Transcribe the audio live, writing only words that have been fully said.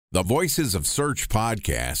The Voices of Search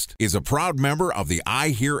podcast is a proud member of the I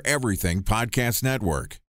Hear Everything podcast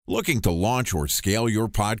network. Looking to launch or scale your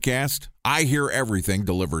podcast? I Hear Everything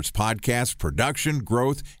delivers podcast production,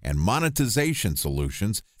 growth, and monetization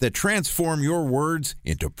solutions that transform your words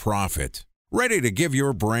into profit. Ready to give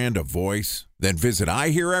your brand a voice? Then visit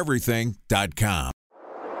iheareverything.com.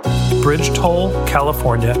 Bridge toll,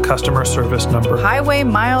 California, customer service number. Highway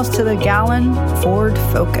miles to the gallon, Ford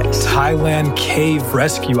Focus. Thailand cave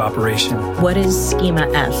rescue operation. What is Schema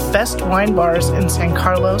F? Best wine bars in San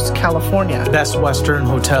Carlos, California. Best Western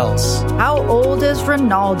hotels. How old is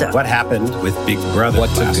Ronaldo? What happened with Big Brother?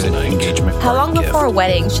 What's a good engagement? How long before a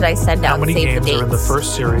wedding should I send out How many save the games dates? are in the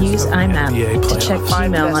first series? Use IMAP to check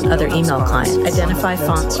email on other email clients. Identify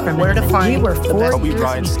fonts from Where to find We were 4 Kobe years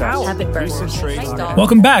Bryant in style. power.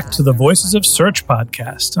 Welcome back to the Voices of Search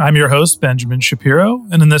podcast. I'm your host, Benjamin Shapiro,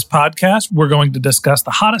 and in this podcast, we're going to discuss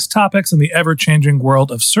the hottest topics in the ever-changing world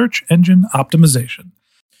of search engine optimization.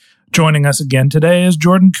 Joining us again today is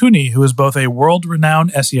Jordan Cooney, who is both a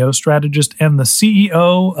world-renowned SEO strategist and the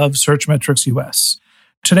CEO of Searchmetrics US.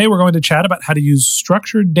 Today, we're going to chat about how to use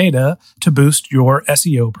structured data to boost your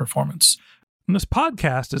SEO performance. And this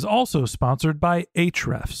podcast is also sponsored by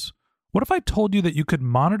Ahrefs. What if I told you that you could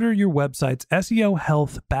monitor your website's SEO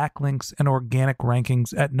health, backlinks, and organic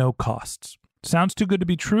rankings at no costs? Sounds too good to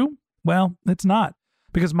be true? Well, it's not,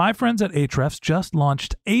 because my friends at Ahrefs just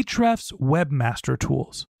launched Ahrefs Webmaster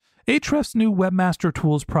Tools. Ahrefs' new Webmaster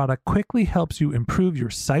Tools product quickly helps you improve your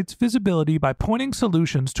site's visibility by pointing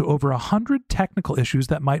solutions to over 100 technical issues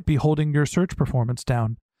that might be holding your search performance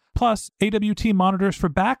down. Plus, AWT monitors for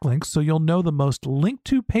backlinks so you'll know the most linked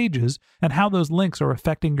to pages and how those links are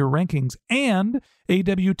affecting your rankings. And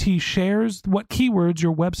AWT shares what keywords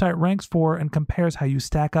your website ranks for and compares how you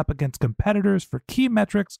stack up against competitors for key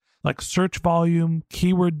metrics like search volume,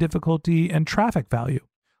 keyword difficulty, and traffic value.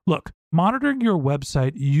 Look, monitoring your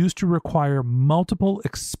website used to require multiple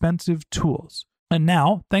expensive tools. And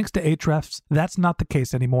now, thanks to Ahrefs, that's not the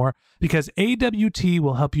case anymore because AWT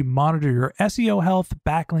will help you monitor your SEO health,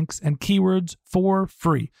 backlinks, and keywords for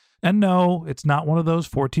free. And no, it's not one of those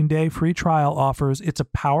 14-day free trial offers. It's a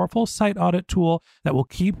powerful site audit tool that will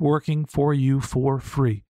keep working for you for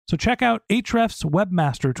free. So check out Ahrefs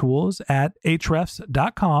Webmaster Tools at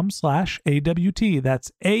ahrefs.com/AWT.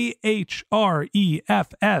 That's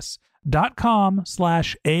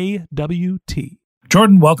ahrefs.com/AWT.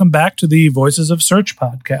 Jordan, welcome back to the Voices of Search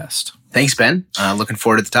podcast. Thanks, Ben. Looking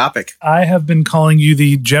forward to the topic. I have been calling you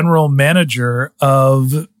the general manager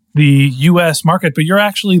of the U.S. market, but you're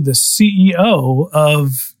actually the CEO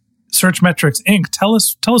of Searchmetrics Inc. Tell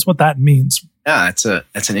us what that means. Yeah, that's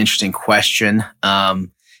an interesting question.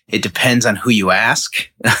 It depends on who you ask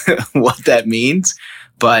what that means,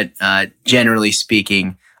 but generally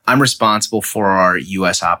speaking, I'm responsible for our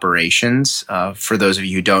U.S. operations. For those of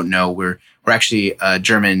you who don't know, we're actually a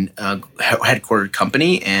German headquartered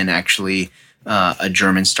company and actually a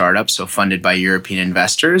German startup, so funded by European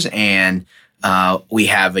investors. And we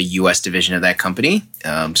have a U.S. division of that company,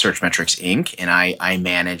 Searchmetrics Inc., and I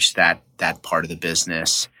manage that part of the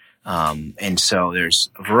business. And so there's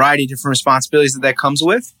a variety of different responsibilities that comes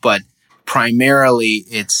with, but primarily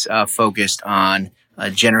it's focused on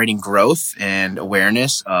generating growth and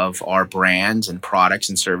awareness of our brands and products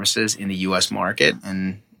and services in the U.S. market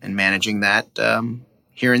and managing that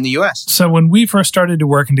here in the U.S. So when we first started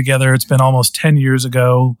working together, it's been almost 10 years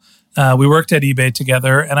ago, we worked at eBay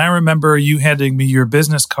together. And I remember you handing me your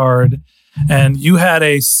business card and you had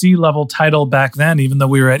a C-level title back then, even though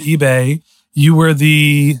we were at eBay. You were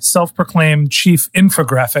the self-proclaimed chief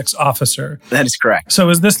infographics officer. That is correct. So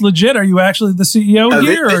is this legit? Are you actually the CEO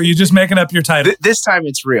here, or are you just making up your title? This time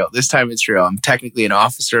it's real. I'm technically an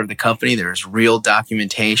officer of the company. There's real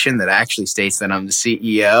documentation that actually states that I'm the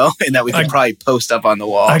CEO and that we can probably post up on the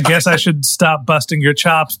wall. I guess I should stop busting your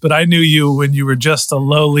chops, but I knew you when you were just a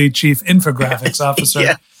lowly chief infographics officer.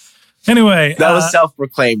 Yeah. Anyway. That was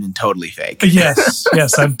self-proclaimed and totally fake. Yes.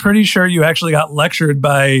 I'm pretty sure you actually got lectured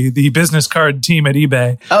by the business card team at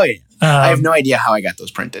eBay. Oh, yeah. I have no idea how I got those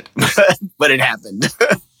printed, but it happened.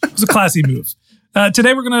 It was a classy move.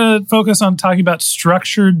 Today, we're going to focus on talking about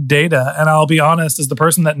structured data. And I'll be honest, as the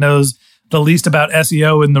person that knows the least about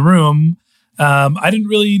SEO in the room, I didn't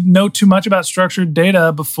really know too much about structured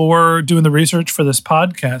data before doing the research for this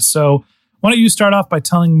podcast. So why don't you start off by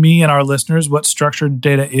telling me and our listeners what structured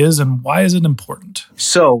data is and why is it important?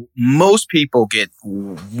 So most people get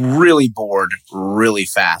really bored really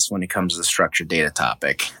fast when it comes to the structured data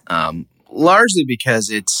topic, largely because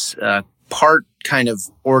it's part kind of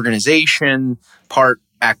organization, part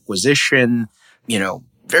acquisition.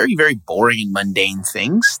 very, very boring and mundane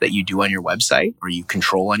things that you do on your website or you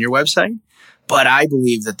control on your website. But I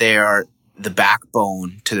believe that they are the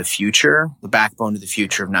backbone to the future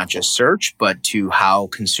of not just search, but to how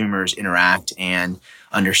consumers interact and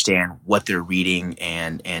understand what they're reading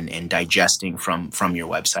and digesting from your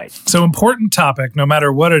website. So important topic, no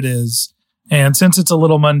matter what it is. And since it's a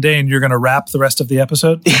little mundane, you're going to wrap the rest of the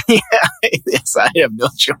episode? Yeah, yes, I have no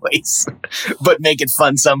choice, but make it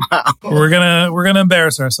fun somehow. We're gonna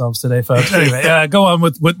embarrass ourselves today, folks. Anyway, go on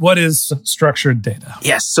with what is structured data?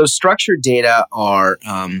 Yes, so structured data are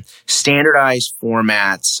standardized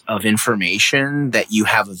formats of information that you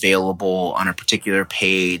have available on a particular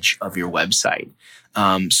page of your website.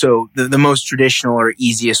 So the most traditional or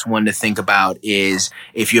easiest one to think about is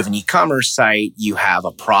if you have an e-commerce site, you have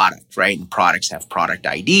a product, right? And products have product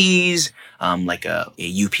IDs, like a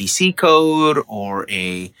UPC code or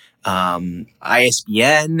a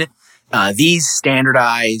ISBN. These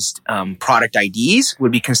standardized product IDs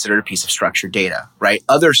would be considered a piece of structured data, right?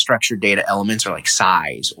 Other structured data elements are like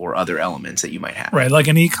size or other elements that you might have. Right. Like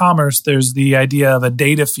in e-commerce, there's the idea of a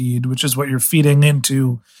data feed, which is what you're feeding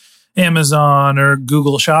into Amazon or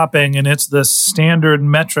Google Shopping, and it's the standard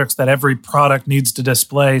metrics that every product needs to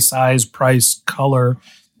display: size, price, color.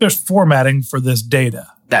 There's formatting for this data.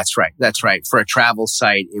 That's right. For a travel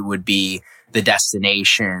site, it would be the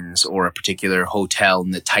destinations or a particular hotel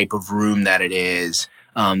and the type of room that it is,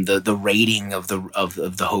 the rating of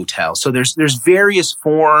the hotel. So there's various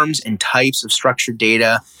forms and types of structured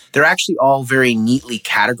data. They're actually all very neatly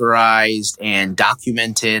categorized and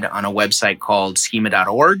documented on a website called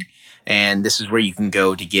schema.org. And this is where you can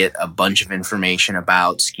go to get a bunch of information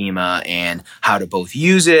about schema and how to both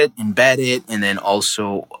use it, embed it, and then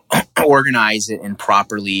also organize it and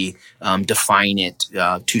properly define it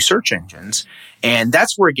to search engines. And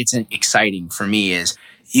that's where it gets exciting for me is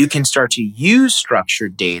you can start to use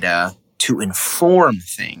structured data to inform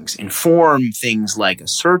things like a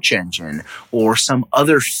search engine or some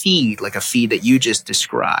other feed, like a feed that you just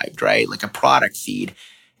described, right? Like a product feed.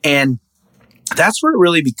 And that's where it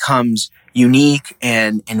really becomes unique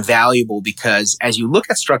and valuable because as you look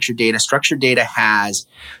at structured data has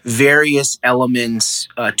various elements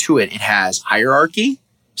to it. It has hierarchy.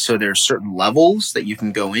 So there's certain levels that you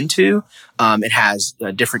can go into. It has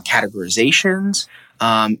different categorizations.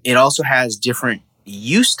 It also has different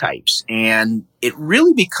use types. And it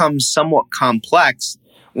really becomes somewhat complex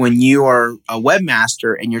when you are a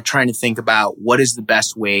webmaster and you're trying to think about what is the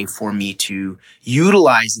best way for me to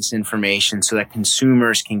utilize this information so that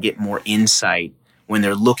consumers can get more insight when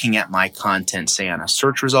they're looking at my content, say on a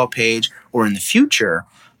search result page or in the future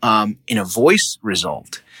in a voice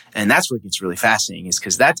result. And that's where it gets really fascinating is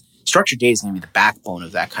because that structured data is going to be the backbone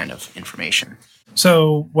of that kind of information.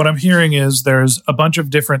 So what I'm hearing is there's a bunch of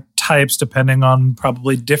different types depending on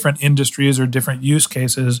probably different industries or different use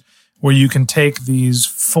cases where you can take these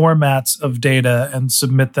formats of data and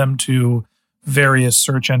submit them to various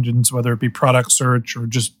search engines, whether it be product search or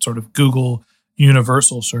just sort of Google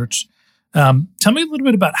universal search. Tell me a little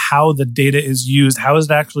bit about how the data is used. How is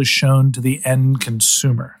it actually shown to the end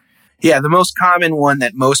consumer? Yeah, the most common one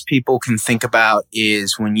that most people can think about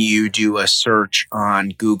is when you do a search on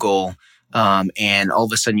Google and all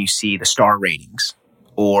of a sudden you see the star ratings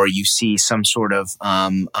or you see some sort of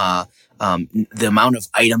the amount of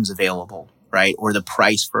items available, right? Or the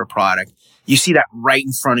price for a product. You see that right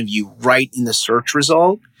in front of you, right in the search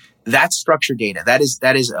result. That's structured data. That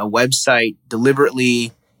is a website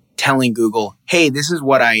deliberately telling Google, hey, this is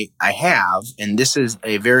what I have, and this is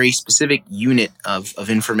a very specific unit of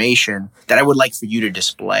information that I would like for you to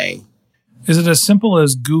display. Is it as simple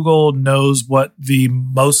as Google knows what the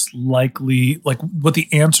most likely, like what the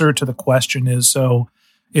answer to the question is? So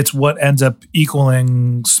it's what ends up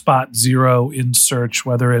equaling spot zero in search,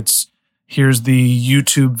 whether it's here's the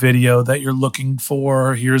YouTube video that you're looking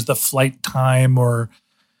for, here's the flight time, or,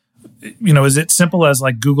 is it simple as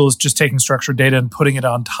like Google is just taking structured data and putting it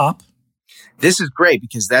on top? This is great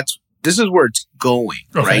because this is where it's going,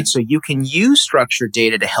 okay. Right? So you can use structured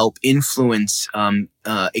data to help influence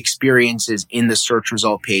experiences in the search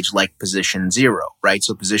result page like position 0, right?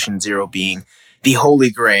 So position 0 being the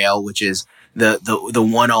holy grail, which is the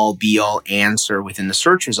one all be all answer within the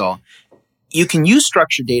search result. You can use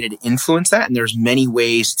structured data to influence that, and there's many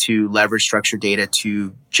ways to leverage structured data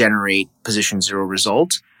to generate position 0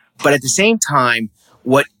 results. But at the same time,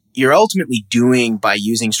 what you're ultimately doing by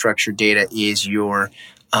using structured data is you're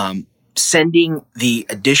sending the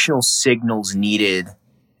additional signals needed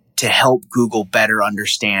to help Google better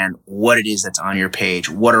understand what it is that's on your page.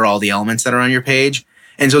 What are all the elements that are on your page?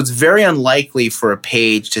 And so it's very unlikely for a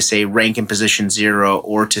page to say rank in position 0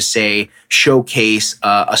 or to say showcase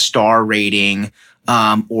a star rating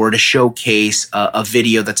or to showcase a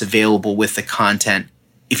video that's available with the content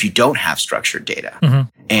if you don't have structured data. Mm-hmm.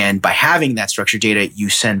 And by having that structured data, you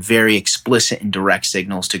send very explicit and direct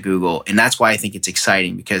signals to Google. And that's why I think it's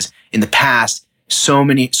exciting, because in the past, so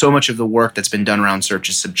much of the work that's been done around search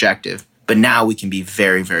is subjective. But now we can be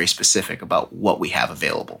very, very specific about what we have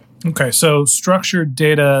available. Okay, so structured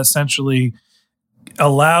data essentially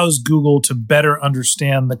allows Google to better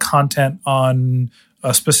understand the content on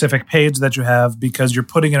a specific page that you have because you're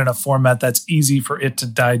putting it in a format that's easy for it to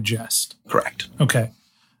digest. Correct. Okay.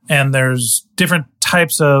 And there's different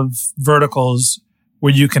types of verticals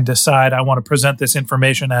where you can decide, I want to present this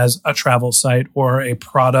information as a travel site or a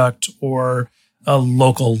product or a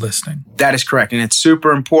local listing. That is correct. And it's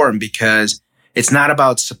super important because it's not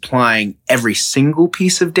about supplying every single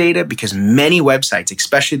piece of data, because many websites,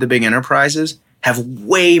 especially the big enterprises, have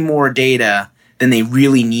way more data than they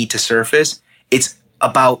really need to surface. It's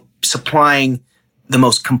about supplying the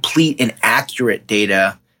most complete and accurate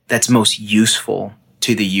data that's most useful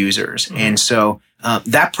to the users. Mm-hmm. And so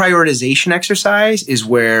that prioritization exercise is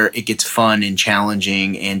where it gets fun and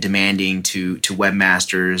challenging and demanding to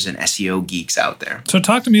webmasters and SEO geeks out there. So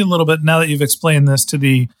talk to me a little bit, now that you've explained this to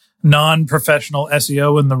the non-professional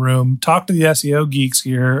SEO in the room, talk to the SEO geeks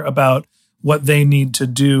here about what they need to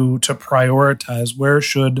do to prioritize. Where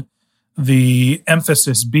should the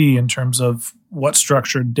emphasis be in terms of what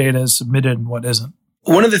structured data is submitted and what isn't?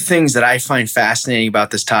 One of the things that I find fascinating about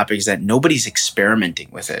this topic is that nobody's experimenting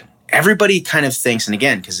with it. Everybody kind of thinks, and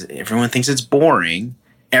again, because everyone thinks it's boring,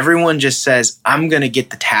 everyone just says, I'm going to get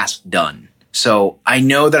the task done. So I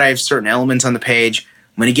know that I have certain elements on the page.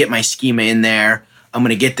 I'm going to get my schema in there. I'm going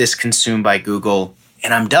to get this consumed by Google,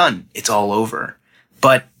 and I'm done. It's all over.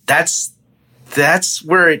 But that's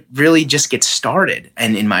where it really just gets started,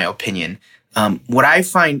 and in my opinion. What I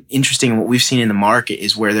find interesting and what we've seen in the market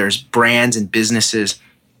is where there's brands and businesses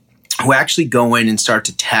who actually go in and start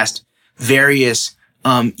to test various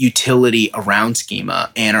utility around schema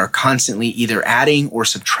and are constantly either adding or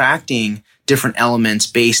subtracting different elements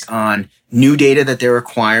based on new data that they're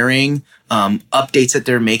acquiring, updates that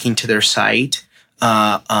they're making to their site,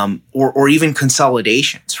 or even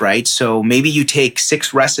consolidations, right? So maybe you take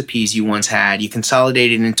 6 recipes you once had, you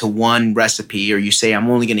consolidate it into one recipe, or you say, I'm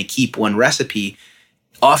only going to keep one recipe.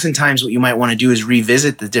 Oftentimes what you might want to do is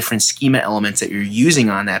revisit the different schema elements that you're using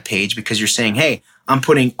on that page, because you're saying, hey, I'm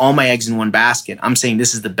putting all my eggs in one basket. I'm saying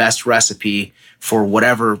this is the best recipe for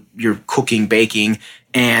whatever you're cooking, baking,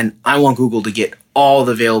 and I want Google to get all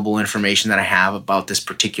the available information that I have about this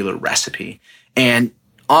particular recipe. And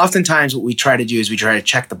oftentimes what we try to do is we try to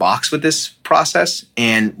check the box with this process,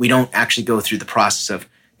 and we don't actually go through the process of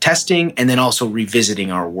testing and then also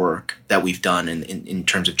revisiting our work that we've done in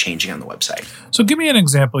terms of changing on the website. So give me an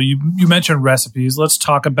example. You mentioned recipes. Let's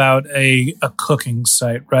talk about a cooking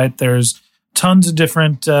site, right? There's tons of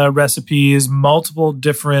different recipes, multiple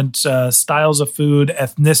different styles of food,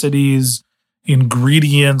 ethnicities,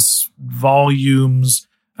 ingredients, volumes.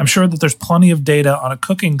 I'm sure that there's plenty of data on a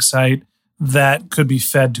cooking site that could be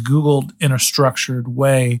fed to Google in a structured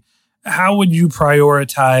way. How would you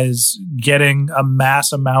prioritize getting a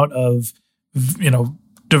mass amount of,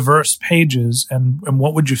 diverse pages, and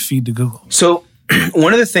what would you feed to Google? So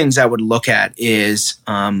one of the things I would look at is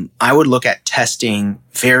I would look at testing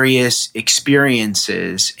various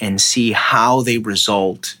experiences and see how they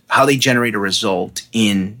generate a result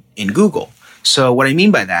in Google. So what I mean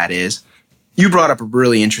by that is, you brought up a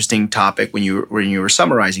really interesting topic when you were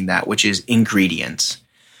summarizing that, which is ingredients.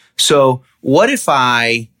 So what if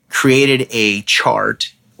I created a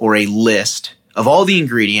chart or a list of all the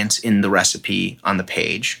ingredients in the recipe on the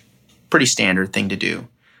page? Pretty standard thing to do.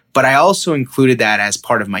 But I also included that as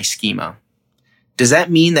part of my schema. Does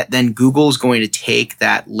that mean that then Google is going to take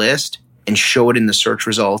that list and show it in the search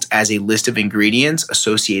results as a list of ingredients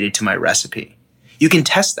associated to my recipe? You can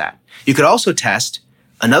test that. You could also test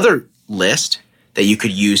another list that you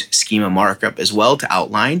could use schema markup as well to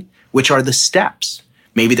outline, which are the steps.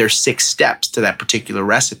 Maybe there's 6 steps to that particular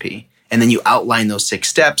recipe. And then you outline those 6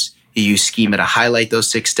 steps. You use schema to highlight those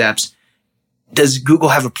 6 steps. Does Google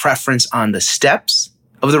have a preference on the steps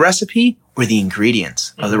of the recipe or the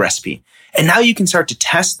ingredients of the recipe? And now you can start to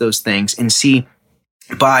test those things and see,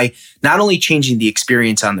 by not only changing the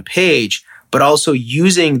experience on the page, but also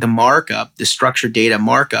using the markup, the structured data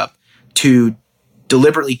markup, to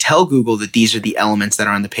deliberately tell Google that these are the elements that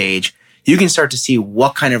are on the page, you can start to see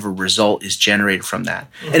what kind of a result is generated from that.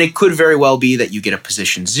 And it could very well be that you get a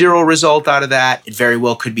position 0 result out of that. It very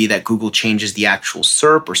well could be that Google changes the actual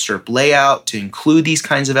SERP or SERP layout to include these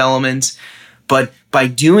kinds of elements. But by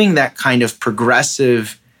doing that kind of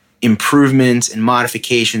progressive improvements and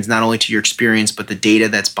modifications, not only to your experience, but the data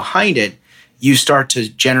that's behind it, you start to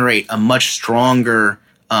generate a much stronger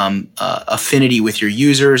affinity with your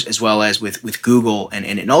users as well as with Google.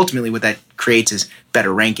 And ultimately what that creates is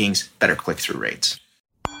better rankings, better click-through rates.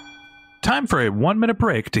 Time for a 1-minute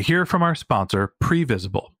break to hear from our sponsor,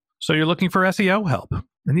 Previsible. So you're looking for SEO help,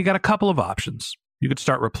 and you got a couple of options. You could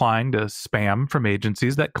start replying to spam from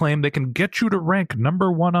agencies that claim they can get you to rank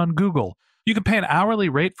number 1 on Google. You can pay an hourly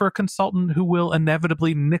rate for a consultant who will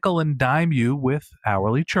inevitably nickel and dime you with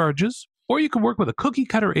hourly charges. Or you can work with a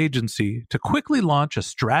cookie-cutter agency to quickly launch a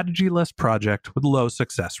strategy-less project with low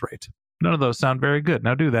success rate. None of those sound very good,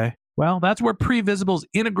 now do they? Well, that's where Previsible's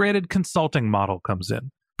integrated consulting model comes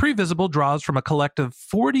in. Previsible draws from a collective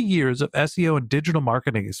 40 years of SEO and digital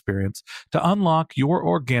marketing experience to unlock your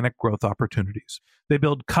organic growth opportunities. They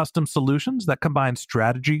build custom solutions that combine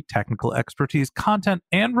strategy, technical expertise, content,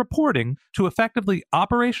 and reporting to effectively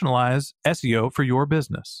operationalize SEO for your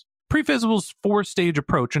business. Previsible's 4-stage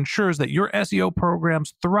approach ensures that your SEO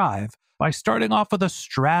programs thrive by starting off with a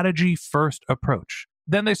strategy-first approach.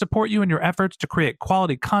 Then they support you in your efforts to create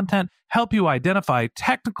quality content, help you identify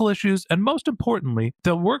technical issues, and most importantly,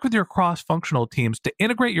 they'll work with your cross-functional teams to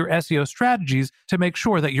integrate your SEO strategies to make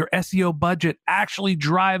sure that your SEO budget actually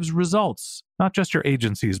drives results, not just your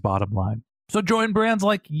agency's bottom line. So join brands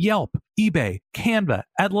like Yelp, eBay, Canva,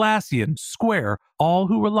 Atlassian, Square, all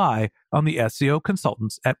who rely on the SEO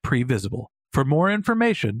consultants at Previsible. For more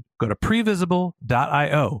information, go to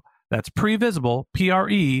previsible.io. That's Previsible,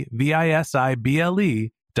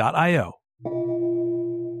 Previsible.io.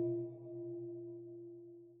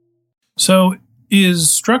 So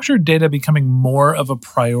is structured data becoming more of a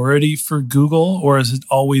priority for Google, or has it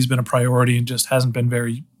always been a priority and just hasn't been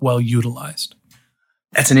very well utilized?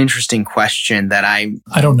 That's an interesting question that I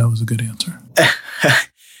don't know is a good answer.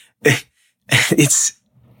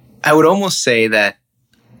 I would almost say that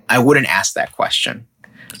I wouldn't ask that question.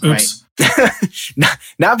 Oops. Right?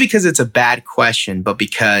 Not because it's a bad question, but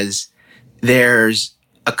because there's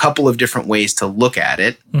a couple of different ways to look at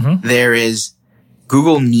it. Mm-hmm. There is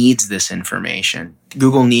Google needs this information.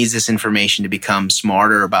 Google needs this information to become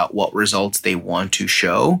smarter about what results they want to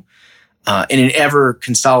show in an ever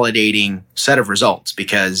consolidating set of results,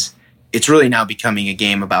 because it's really now becoming a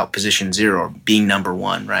game about position 0, being number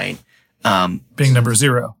 1, right? Being number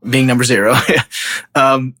 0. Being number 0.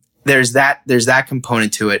 There's that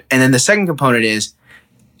component to it. And then the second component is,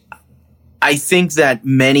 I think that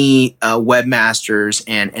many webmasters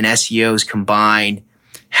and SEOs combined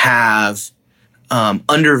have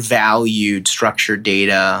undervalued structured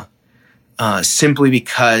data simply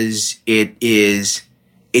because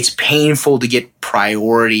it's painful to get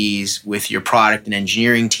priorities with your product and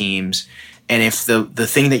engineering teams. And if the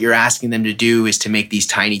thing that you're asking them to do is to make these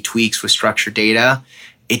tiny tweaks with structured data,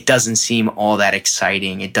 it doesn't seem all that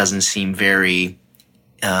exciting. It doesn't seem very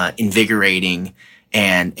invigorating,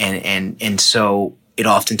 and so it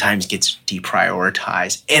oftentimes gets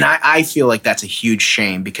deprioritized. And I feel like that's a huge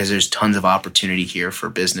shame, because there's tons of opportunity here for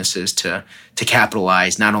businesses to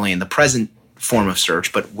capitalize not only in the present form of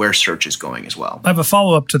search, but where search is going as well. I have a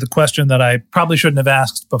follow-up to the question that I probably shouldn't have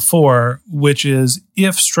asked before, which is,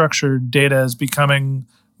 if structured data is becoming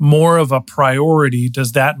more of a priority,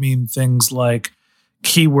 does that mean things like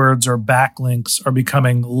keywords or backlinks are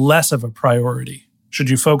becoming less of a priority?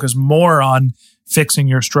 Should you focus more on fixing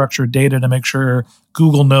your structured data to make sure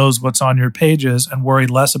Google knows what's on your pages and worry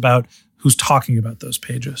less about who's talking about those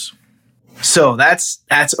pages? So that's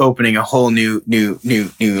opening a whole new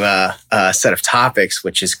set of topics,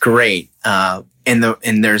 which is great.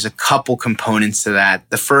 And there's a couple components to that.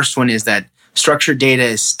 The first one is that structured data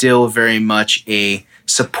is still very much a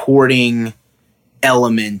supporting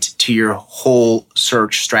element to your whole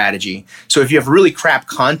search strategy. So if you have really crap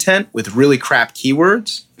content with really crap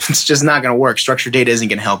keywords, it's just not going to work. Structured data isn't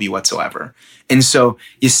going to help you whatsoever. And so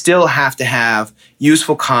you still have to have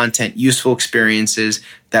useful content, useful experiences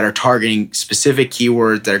that are targeting specific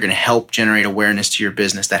keywords that are going to help generate awareness to your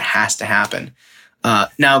business. That has to happen.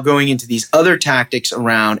 Now, going into these other tactics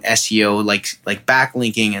around SEO, like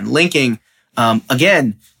backlinking and linking,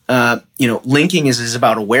 linking is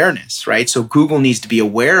about awareness, right? So Google needs to be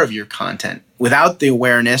aware of your content. Without the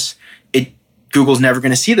awareness, Google's never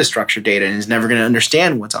going to see the structured data and is never going to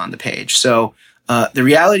understand what's on the page. So the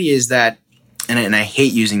reality is that, and I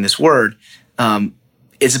hate using this word,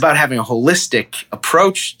 it's about having a holistic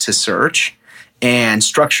approach to search. And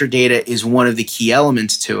structured data is one of the key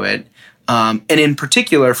elements to it. And in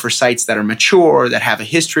particular for sites that are mature, that have a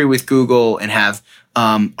history with Google and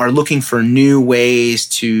are looking for new ways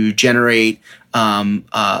to generate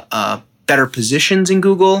better positions in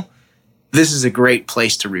Google, this is a great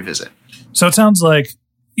place to revisit. So it sounds like,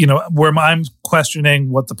 where I'm questioning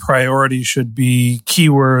what the priority should be,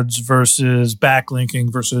 keywords versus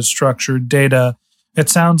backlinking versus structured data, it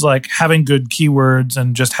sounds like having good keywords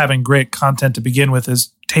and just having great content to begin with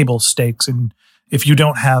is table stakes. And if you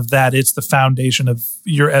don't have that, it's the foundation of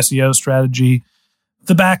your SEO strategy.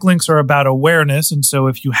 The backlinks are about awareness. And so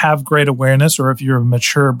if you have great awareness or if you're a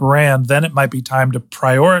mature brand, then it might be time to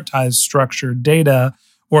prioritize structured data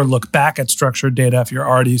or look back at structured data if you're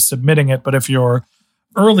already submitting it. But if you're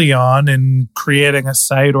early on in creating a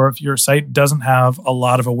site, or if your site doesn't have a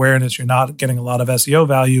lot of awareness, you're not getting a lot of SEO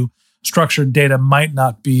value, structured data might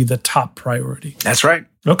not be the top priority. That's right.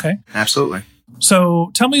 Okay. Absolutely.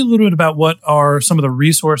 So tell me a little bit about what are some of the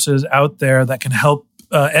resources out there that can help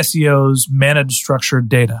SEOs manage structured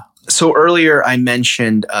data. So earlier I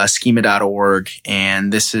mentioned schema.org,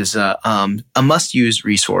 and this is a must-use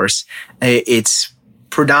resource. It's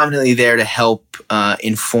predominantly there to help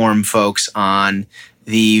inform folks on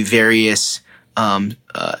the various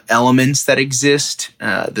elements that exist,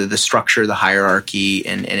 the structure, the hierarchy,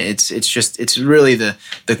 and it's really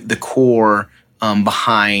the core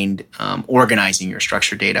behind organizing your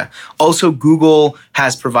structured data. Also, Google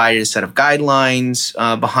has provided a set of guidelines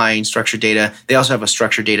behind structured data. They also have a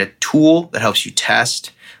structured data tool that helps you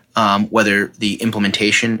test whether the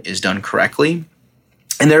implementation is done correctly.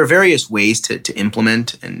 And there are various ways to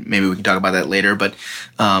implement, and maybe we can talk about that later. But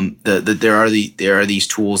there are these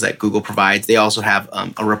tools that Google provides. They also have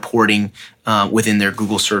a reporting within their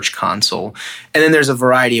Google Search Console, and then there's a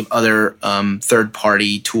variety of other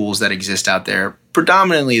third-party tools that exist out there,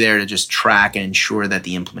 predominantly there to just track and ensure that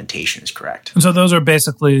the implementation is correct. And so those are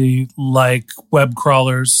basically like web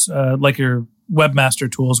crawlers, like your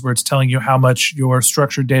webmaster tools, where it's telling you how much your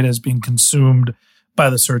structured data is being consumed by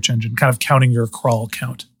the search engine, kind of counting your crawl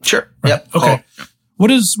count. Sure. Right? Yep. Okay. What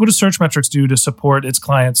does Searchmetrics do to support its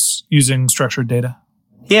clients using structured data?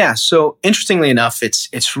 Yeah. So interestingly enough,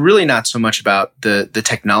 it's really not so much about the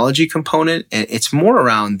technology component. It's more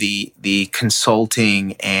around the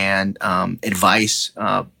consulting and advice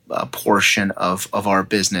portion of our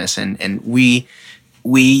business, and we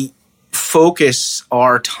focus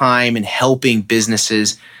our time in helping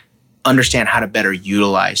businesses understand how to better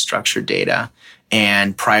utilize structured data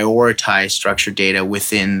and prioritize structured data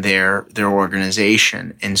within their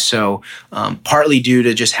organization. And so partly due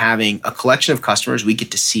to just having a collection of customers, we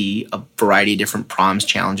get to see a variety of different problems,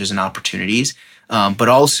 challenges, and opportunities. But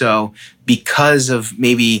also because of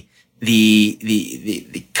maybe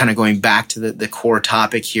the kind of going back to the core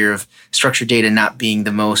topic here of structured data not being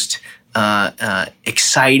the most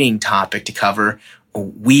exciting topic to cover,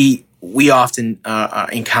 we often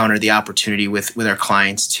encounter the opportunity with our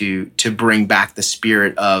clients to bring back the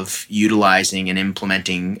spirit of utilizing and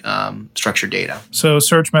implementing structured data. So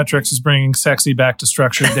Searchmetrics is bringing sexy back to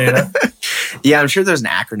structured data. Yeah, I'm sure there's an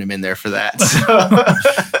acronym in there for that.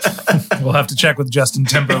 So. We'll have to check with Justin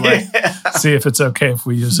Timberlake, see if it's okay if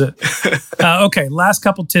we use it. Okay, last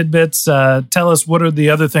couple tidbits. Tell us what are the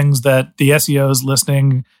other things that the SEOs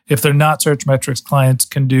listening, if they're not Searchmetrics clients,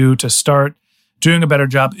 can do to start doing a better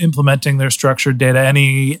job implementing their structured data.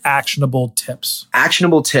 Any actionable tips?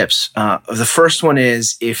 Actionable tips. The first one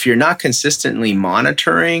is if you're not consistently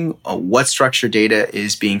monitoring what structured data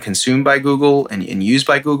is being consumed by Google and used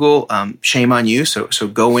by Google, shame on you. So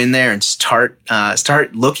go in there and start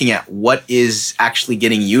looking at what is actually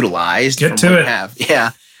getting utilized. Get to it. Yeah.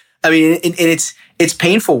 I mean, and it's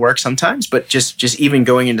painful work sometimes, but just even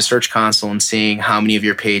going into Search Console and seeing how many of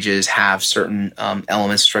your pages have certain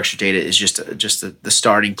elements of structured data is just the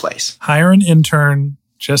starting place. Hire an intern,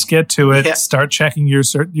 just get to it, Yeah. Start checking your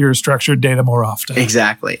structured data more often.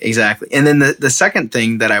 Exactly. And then the second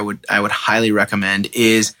thing that I would highly recommend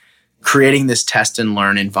is creating this test and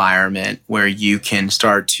learn environment where you can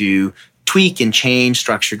start to tweak and change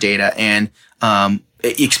structured data, and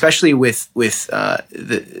especially with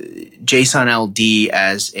the JSON LD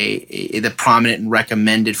as the prominent and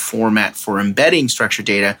recommended format for embedding structured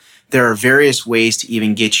data, there are various ways to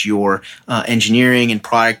even get your engineering and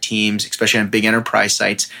product teams, especially on big enterprise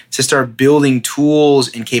sites, to start building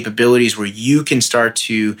tools and capabilities where you can start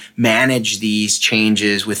to manage these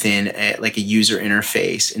changes within a user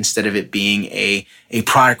interface instead of it being a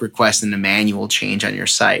product request and a manual change on your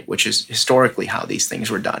site, which is historically how these things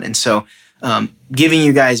were done. And so giving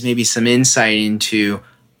you guys maybe some insight into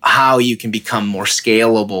how you can become more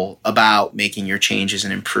scalable about making your changes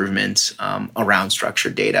and improvements around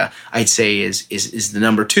structured data, I'd say is the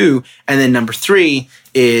number 2. And then number 3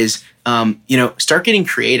 is, start getting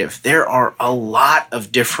creative. There are a lot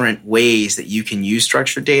of different ways that you can use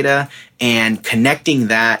structured data, and connecting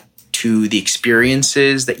that to the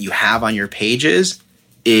experiences that you have on your pages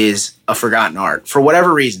is a forgotten art. For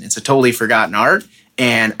whatever reason, it's a totally forgotten art.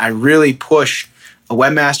 And I really push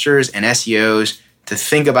webmasters and SEOs to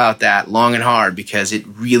think about that long and hard, because it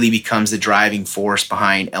really becomes the driving force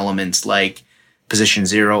behind elements like Position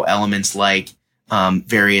Zero, elements like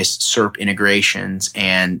various SERP integrations.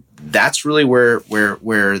 And that's really where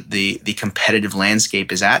the competitive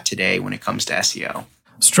landscape is at today when it comes to SEO.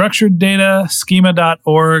 Structured data,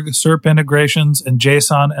 schema.org, SERP integrations, and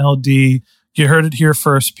JSON LD. You heard it here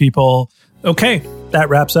first, people. Okay, that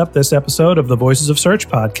wraps up this episode of the Voices of Search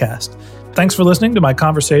podcast. Thanks for listening to my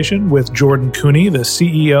conversation with Jordan Koene, the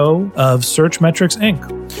CEO of Searchmetrics,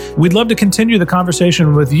 Inc. We'd love to continue the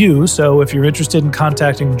conversation with you, so if you're interested in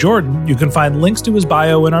contacting Jordan, you can find links to his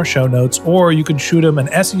bio in our show notes, or you can shoot him an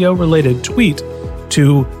SEO-related tweet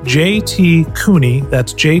to JT Koene,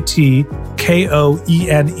 that's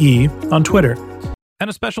JTKOENE, on Twitter. And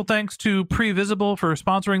a special thanks to Previsible for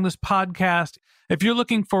sponsoring this podcast. If you're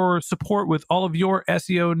looking for support with all of your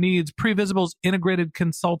SEO needs, Previsible's integrated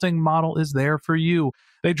consulting model is there for you.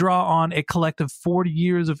 They draw on a collective 40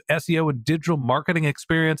 years of SEO and digital marketing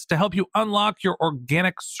experience to help you unlock your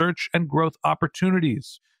organic search and growth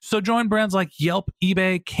opportunities. So join brands like Yelp,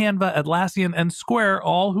 eBay, Canva, Atlassian, and Square,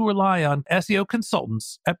 all who rely on SEO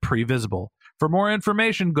consultants at Previsible. For more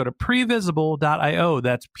information, go to previsible.io.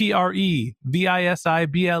 That's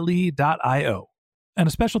previsible.io. And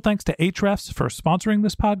a special thanks to Ahrefs for sponsoring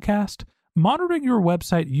this podcast. Monitoring your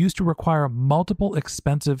website used to require multiple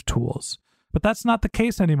expensive tools, but that's not the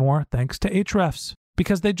case anymore thanks to Ahrefs,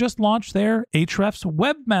 because they just launched their Ahrefs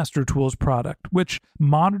Webmaster Tools product, which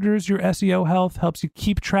monitors your SEO health, helps you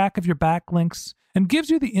keep track of your backlinks, and gives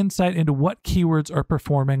you the insight into what keywords are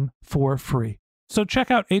performing for free. So check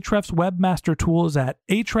out Ahrefs Webmaster Tools at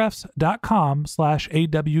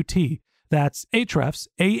ahrefs.com/AWT. That's Ahrefs,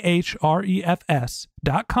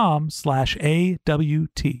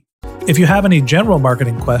 ahrefs.com/AWT. If you have any general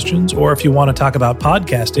marketing questions, or if you want to talk about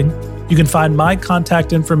podcasting, you can find my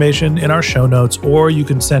contact information in our show notes, or you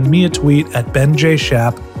can send me a tweet at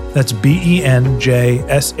BenJShap. That's BenJShap.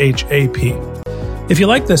 If you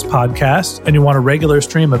like this podcast and you want a regular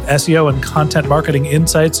stream of SEO and content marketing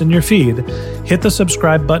insights in your feed, hit the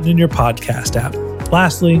subscribe button in your podcast app.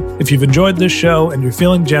 Lastly, if you've enjoyed this show and you're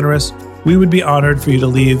feeling generous, we would be honored for you to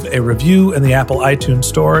leave a review in the Apple iTunes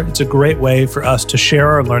Store. It's a great way for us to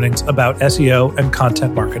share our learnings about SEO and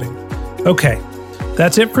content marketing. Okay,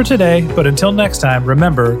 that's it for today, but until next time,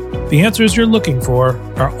 remember, the answers you're looking for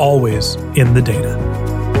are always in the data.